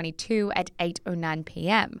 2022 at 8:09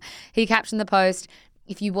 p.m. He captioned the post,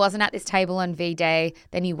 "If you wasn't at this table on V-Day,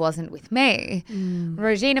 then you wasn't with me."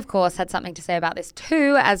 Roisin, of course, had something to say about this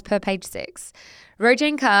too, as per page 6.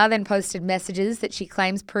 Roisin Carr then posted messages that she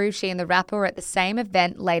claims prove she and the rapper were at the same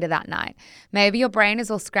event later that night. "Maybe your brain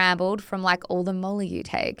is all scrambled from like all the molly you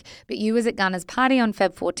take, but you was at Gunna's party on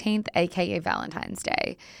Feb 14th, aka Valentine's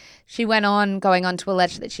Day." She went on, going on to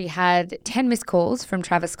allege that she had 10 missed calls from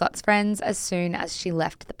Travis Scott's friends as soon as she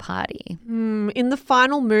left the party. In the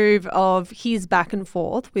final move of his back and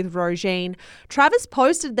forth with Roisin, Travis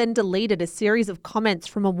posted then deleted a series of comments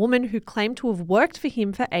from a woman who claimed to have worked for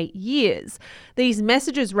him for 8 years. These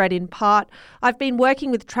messages read in part, "I've been working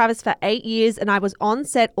with Travis for 8 years and I was on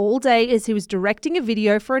set all day as he was directing a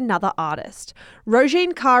video for another artist.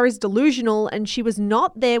 Roisin Carr is delusional and she was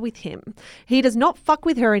not there with him. He does not fuck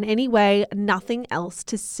with her in any way, nothing else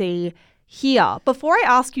to see here." Before I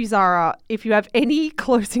ask you, Zara, if you have any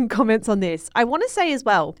closing comments on this, I want to say as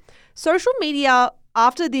well, social media,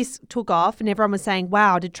 after this took off and everyone was saying,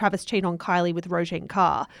 wow, did Travis cheat on Kylie with Roisin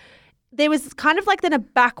Carr? There was kind of like then a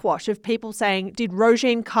backwash of people saying, did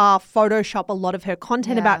Roisin Carr Photoshop a lot of her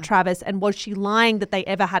content about Travis, and was she lying that they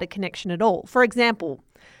ever had a connection at all? For example,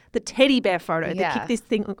 the teddy bear photo that kicked this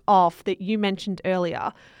thing off that you mentioned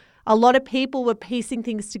earlier. A lot of people were piecing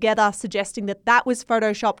things together, suggesting that that was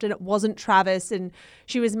Photoshopped and it wasn't Travis, and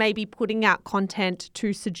she was maybe putting out content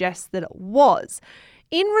to suggest that it was.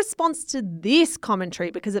 In response to this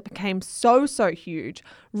commentary, because it became so huge,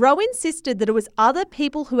 Ro insisted that it was other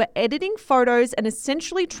people who were editing photos and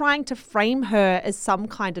essentially trying to frame her as some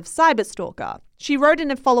kind of cyberstalker. She wrote in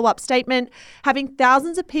a follow-up statement, "Having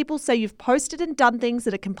thousands of people say you've posted and done things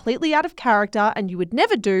that are completely out of character and you would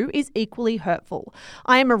never do is equally hurtful.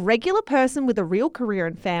 I am a regular person with a real career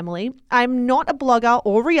and family. I am not a blogger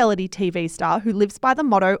or reality TV star who lives by the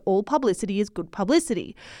motto, all publicity is good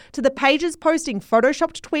publicity. To the pages posting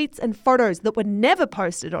photoshopped tweets and photos that were never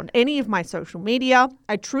posted on any of my social media,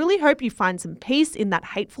 I truly hope you find some peace in that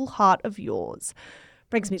hateful heart of yours."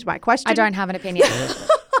 Brings me to my question. I don't have an opinion.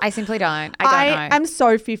 I simply don't. I don't know. I'm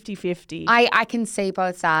so 50-50. I can see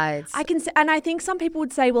both sides. I can see, and I think some people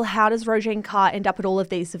would say, well, how does Roseanne Carr end up at all of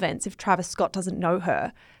these events if Travis Scott doesn't know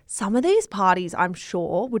her? Some of these parties, I'm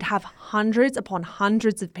sure, would have hundreds upon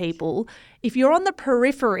hundreds of people. If you're on the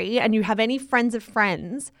periphery and you have any friends of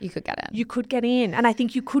friends, You could get in. you could get in. And I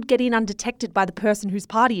think you could get in undetected by the person whose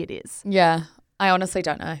party it is. Yeah. I honestly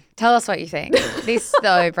don't know. Tell us what you think. This,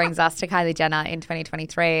 though, brings us to Kylie Jenner in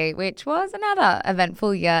 2023, which was another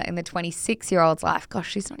eventful year in the 26-year-old's life. Gosh,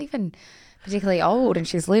 she's not even particularly old and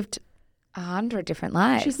she's lived 100 different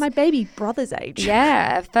lives. She's my baby brother's age.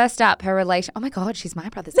 Yeah. First up, her relation. Oh, my God, she's my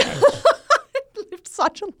brother's age. Lived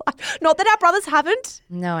such a life. Not that our brothers haven't.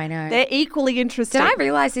 No, I know. They're equally interesting. Did I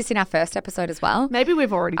realise this in our first episode as well? Maybe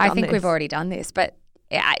we've already done this. I think we've already done this, but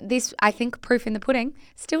I think proof in the pudding,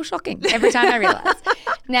 still shocking every time I realise.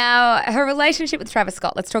 Now, her relationship with Travis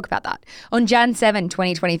Scott, let's talk about that. On Jan 7,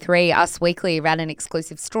 2023, Us Weekly ran an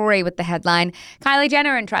exclusive story with the headline, Kylie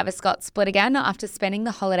Jenner and Travis Scott split again after spending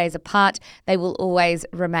the holidays apart. They will always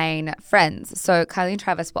remain friends. So Kylie and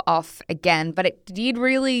Travis were off again, but it did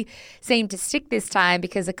really seem to stick this time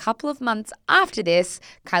because a couple of months after this,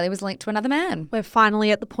 Kylie was linked to another man. We're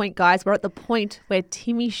finally at the point, guys. We're at the point where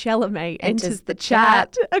Timmy Chalamet enters the chat.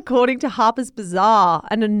 According to Harper's Bazaar,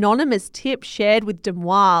 an anonymous tip shared with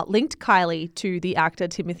Demois linked Kylie to the actor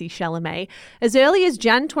Timothée Chalamet as early as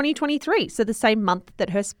Jan 2023, so the same month that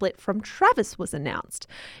her split from Travis was announced.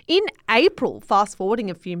 In April, fast forwarding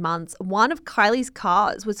a few months, one of Kylie's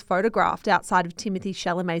cars was photographed outside of Timothée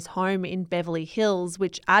Chalamet's home in Beverly Hills,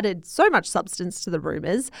 which added so much substance to the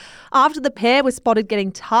rumours. After the pair were spotted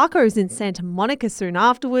getting tacos in Santa Monica soon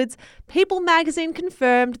afterwards, People magazine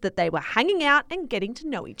confirmed that they were hanging out and getting to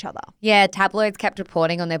know each other. Yeah, tabloids kept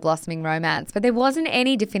reporting on their blossoming romance, but there wasn't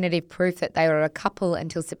any definitive proof that they were a couple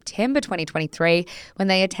until September 2023 when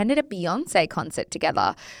they attended a Beyonce concert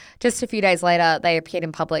together. Just a few days later, they appeared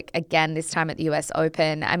in public again, this time at the US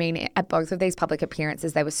Open. I mean, at both of these public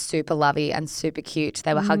appearances, they were super lovey and super cute.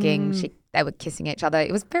 They were hugging, they were kissing each other.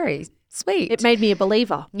 It was very sweet. It made me a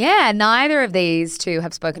believer. Yeah, neither of these two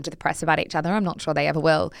have spoken to the press about each other. I'm not sure they ever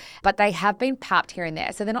will. But they have been papped here and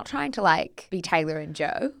there. So they're not trying to be Taylor and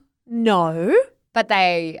Joe. No. But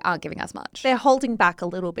they aren't giving us much. They're holding back a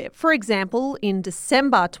little bit. For example, in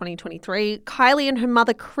December 2023, Kylie and her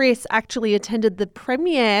mother Chris actually attended the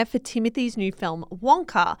premiere for Timothy's new film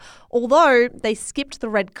Wonka, although they skipped the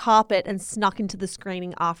red carpet and snuck into the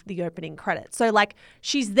screening after the opening credits. So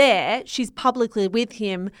she's there, she's publicly with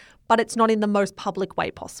him, but it's not in the most public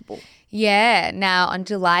way possible. Yeah. Now, on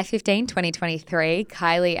July 15, 2023,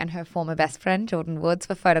 Kylie and her former best friend, Jordan Woods,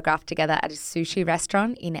 were photographed together at a sushi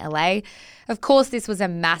restaurant in LA. Of course, this was a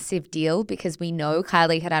massive deal because we know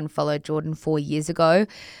Kylie had unfollowed Jordan 4 years ago.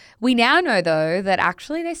 We now know, though, that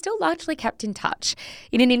actually they still largely kept in touch.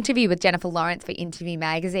 In an interview with Jennifer Lawrence for Interview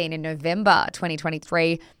magazine in November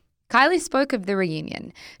 2023, Kylie spoke of the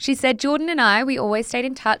reunion. She said, Jordan and I, we always stayed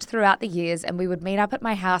in touch throughout the years and we would meet up at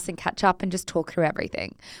my house and catch up and just talk through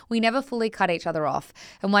everything. We never fully cut each other off.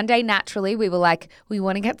 And one day, naturally, we were like, we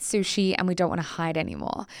want to get sushi and we don't want to hide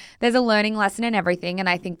anymore. There's a learning lesson in everything. And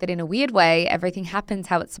I think that in a weird way, everything happens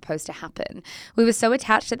how it's supposed to happen. We were so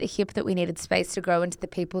attached at the hip that we needed space to grow into the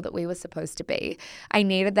people that we were supposed to be. I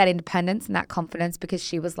needed that independence and that confidence because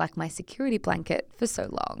she was like my security blanket for so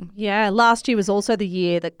long. Yeah, last year was also the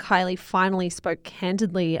year that Kylie finally spoke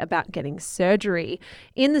candidly about getting surgery.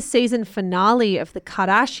 In the season finale of The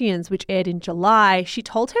Kardashians, which aired in July, she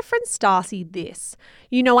told her friend Stassi this: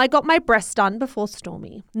 I got my breasts done before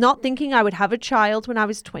Stormy, not thinking I would have a child when I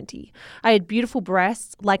was 20. I had beautiful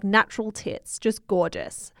breasts, like natural tits, just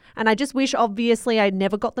gorgeous. And I just wish, obviously, I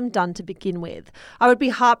never got them done to begin with. I would be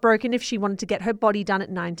heartbroken if she wanted to get her body done at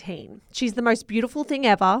 19. She's the most beautiful thing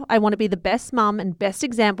ever. I want to be the best mum and best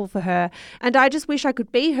example for her. And I just wish I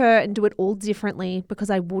could be her and do it all differently because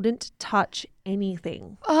I wouldn't touch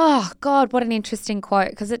anything. Oh, God, what an interesting quote,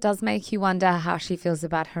 because it does make you wonder how she feels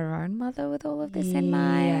about her own mother with all of this in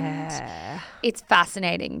mind. It's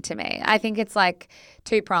fascinating to me. I think it's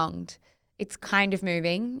two-pronged. It's kind of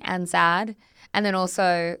moving and sad. And then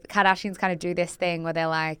also Kardashians kind of do this thing where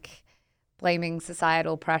they're blaming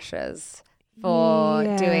societal pressures for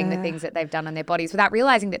doing the things that they've done on their bodies without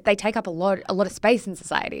realizing that they take up a lot of space in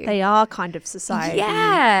society. They are kind of society.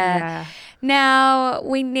 Yeah. Now,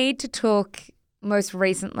 we need to talk most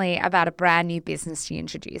recently about a brand new business she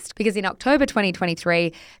introduced, because in October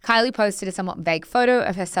 2023, Kylie posted a somewhat vague photo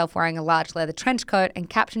of herself wearing a large leather trench coat and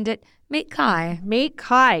captioned it, Meet Kai. Meet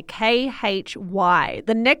Kai, Khy.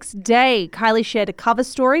 The next day, Kylie shared a cover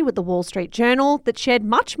story with the Wall Street Journal that shared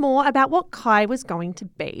much more about what Kai was going to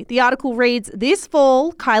be. The article reads, "This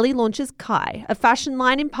fall, Kylie launches Kai, a fashion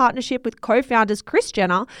line in partnership with co-founders Kris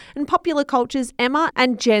Jenner and Popular Culture's Emma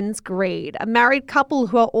and Jens Greed, a married couple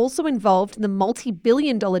who are also involved in the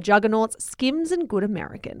multi-billion-dollar juggernauts Skims and Good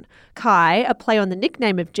American. Kai, a play on the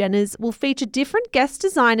nickname of Jenner's, will feature different guest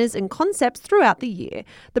designers and concepts throughout the year.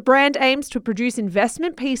 The brand aims to produce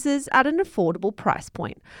investment pieces at an affordable price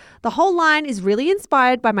point. The whole line is really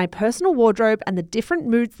inspired by my personal wardrobe and the different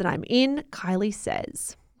moods that I'm in," Kylie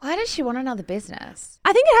says. Why does she want another business?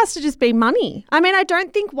 I think it has to just be money. I mean, I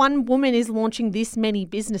don't think one woman is launching this many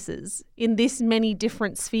businesses in this many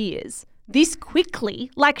different spheres this quickly.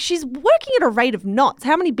 Like, she's working at a rate of knots.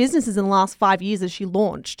 How many businesses in the last 5 years has she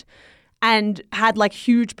launched and had like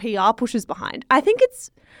huge PR pushes behind? I think it's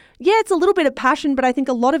a little bit of passion, but I think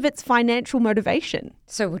a lot of it's financial motivation.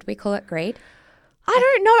 So would we call it greed? I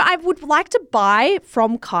don't know. I would like to buy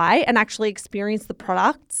from Kai and actually experience the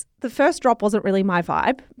products. The first drop wasn't really my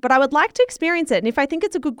vibe, but I would like to experience it. And if I think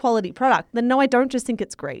it's a good quality product, then no, I don't just think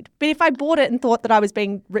it's greed. But if I bought it and thought that I was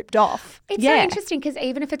being ripped off, It's so interesting because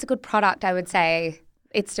even if it's a good product, I would say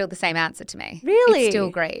it's still the same answer to me. Really? It's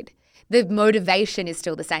still greed. The motivation is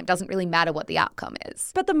still the same. It doesn't really matter what the outcome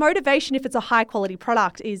is. But the motivation, if it's a high quality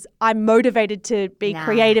product, is I'm motivated to be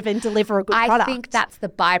creative and deliver a good product. I think that's the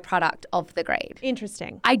byproduct of the greed.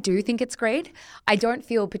 Interesting. I do think it's greed. I don't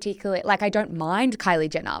feel particularly, I don't mind Kylie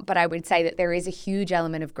Jenner, but I would say that there is a huge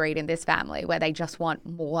element of greed in this family where they just want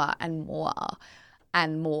more and more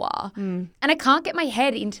and more. And I can't get my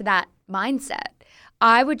head into that mindset.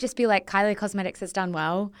 I would just be like, Kylie Cosmetics has done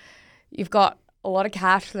well. You've got a lot of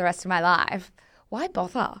cash for the rest of my life. Why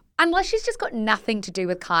bother? Unless she's just got nothing to do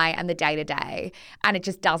with Kai and the day-to-day and it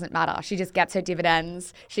just doesn't matter. She just gets her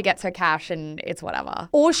dividends, she gets her cash and it's whatever.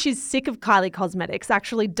 Or she's sick of Kylie Cosmetics,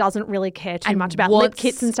 actually doesn't really care too And much about lip wants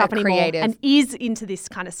kits and stuff a anymore creative. and is into this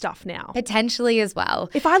kind of stuff now. Potentially as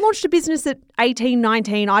well. If I launched a business at 18,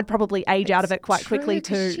 19, I'd probably age out of it quite quickly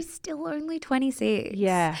True, 'cause too. She's still only 26.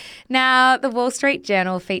 Yeah. Now, the Wall Street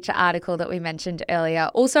Journal feature article that we mentioned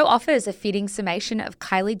earlier also offers a fitting summation of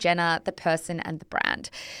Kylie Jenner, the person and the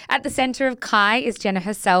brand. At the center of Kai is Jenner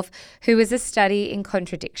herself, who is a study in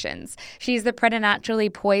contradictions. She is the preternaturally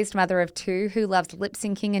poised mother of two who loves lip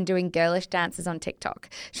syncing and doing girlish dances on TikTok.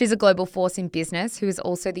 She's a global force in business who is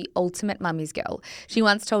also the ultimate mummy's girl. She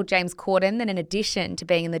once told James Corden that in addition to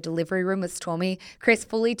being in the delivery room with Stormy, Chris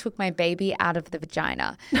fully took my baby out of the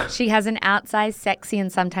vagina. She has an outsized, sexy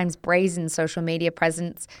and sometimes brazen social media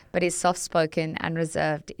presence, but is soft-spoken and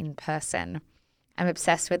reserved in person. I'm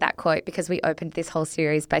obsessed with that quote because we opened this whole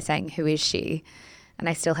series by saying, who is she? And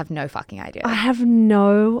I still have no fucking idea. I have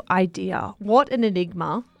no idea. What an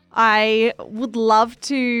enigma. I would love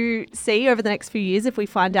to see over the next few years if we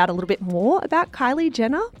find out a little bit more about Kylie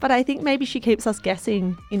Jenner, but I think maybe she keeps us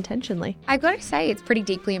guessing intentionally. I've got to say, it's pretty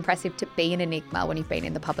deeply impressive to be an enigma when you've been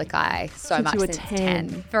in the public eye so Since much you were since 10.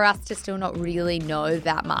 10. For us to still not really know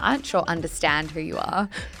that much or understand who you are.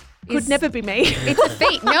 Could never be me. It's a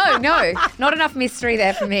feat. No, not enough mystery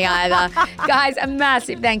there for me either. Guys, a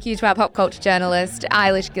massive thank you to our pop culture journalist,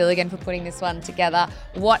 Eilish Gilligan, for putting this one together.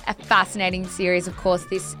 What a fascinating series. Of course,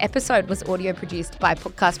 this episode was audio produced by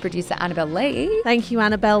podcast producer Annabelle Lee. Thank you,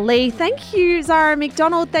 Annabelle Lee. Thank you, Zara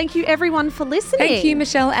McDonald. Thank you, everyone, for listening. Thank you,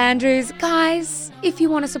 Michelle Andrews. Guys, if you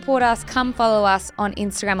want to support us, come follow us on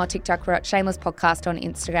Instagram or TikTok. We're at Shameless Podcast on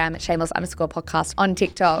Instagram, at Shameless_podcast on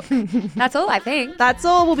TikTok. That's all, I think. That's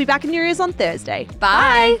all. We'll be back in your ears on Thursday.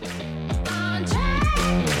 Bye.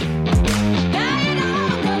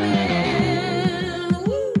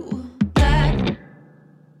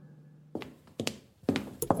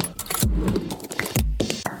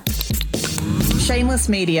 Shameless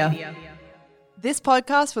Media. This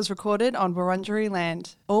podcast was recorded on Wurundjeri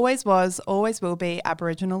land. Always was, always will be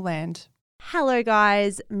Aboriginal land. Hello,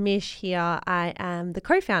 guys. Mish here. I am the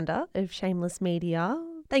co-founder of Shameless Media.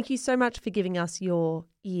 Thank you so much for giving us your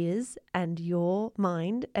ears and your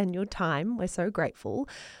mind and your time. We're so grateful.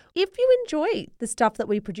 If you enjoy the stuff that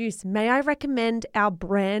we produce, may I recommend our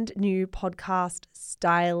brand new podcast,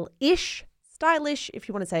 Style-ish. Stylish, if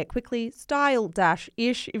you want to say it quickly.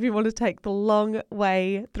 Style-ish, if you want to take the long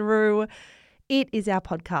way through. It is our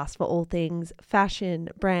podcast for all things fashion,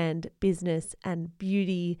 brand, business, and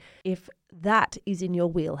beauty. If that is in your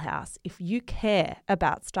wheelhouse, if you care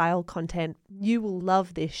about style content, you will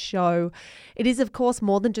love this show. It is, of course,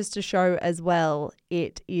 more than just a show as well.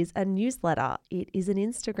 It is a newsletter. It is an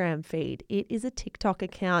Instagram feed. It is a TikTok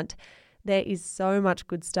account. There is so much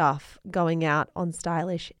good stuff going out on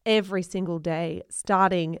Stylish every single day,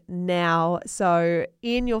 starting now. So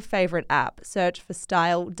in your favorite app, search for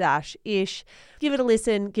Style-ish. Give it a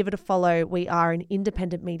listen, give it a follow. We are an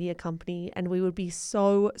independent media company and we would be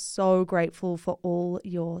so, so grateful for all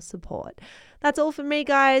your support. That's all from me,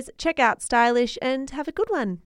 guys. Check out Stylish and have a good one.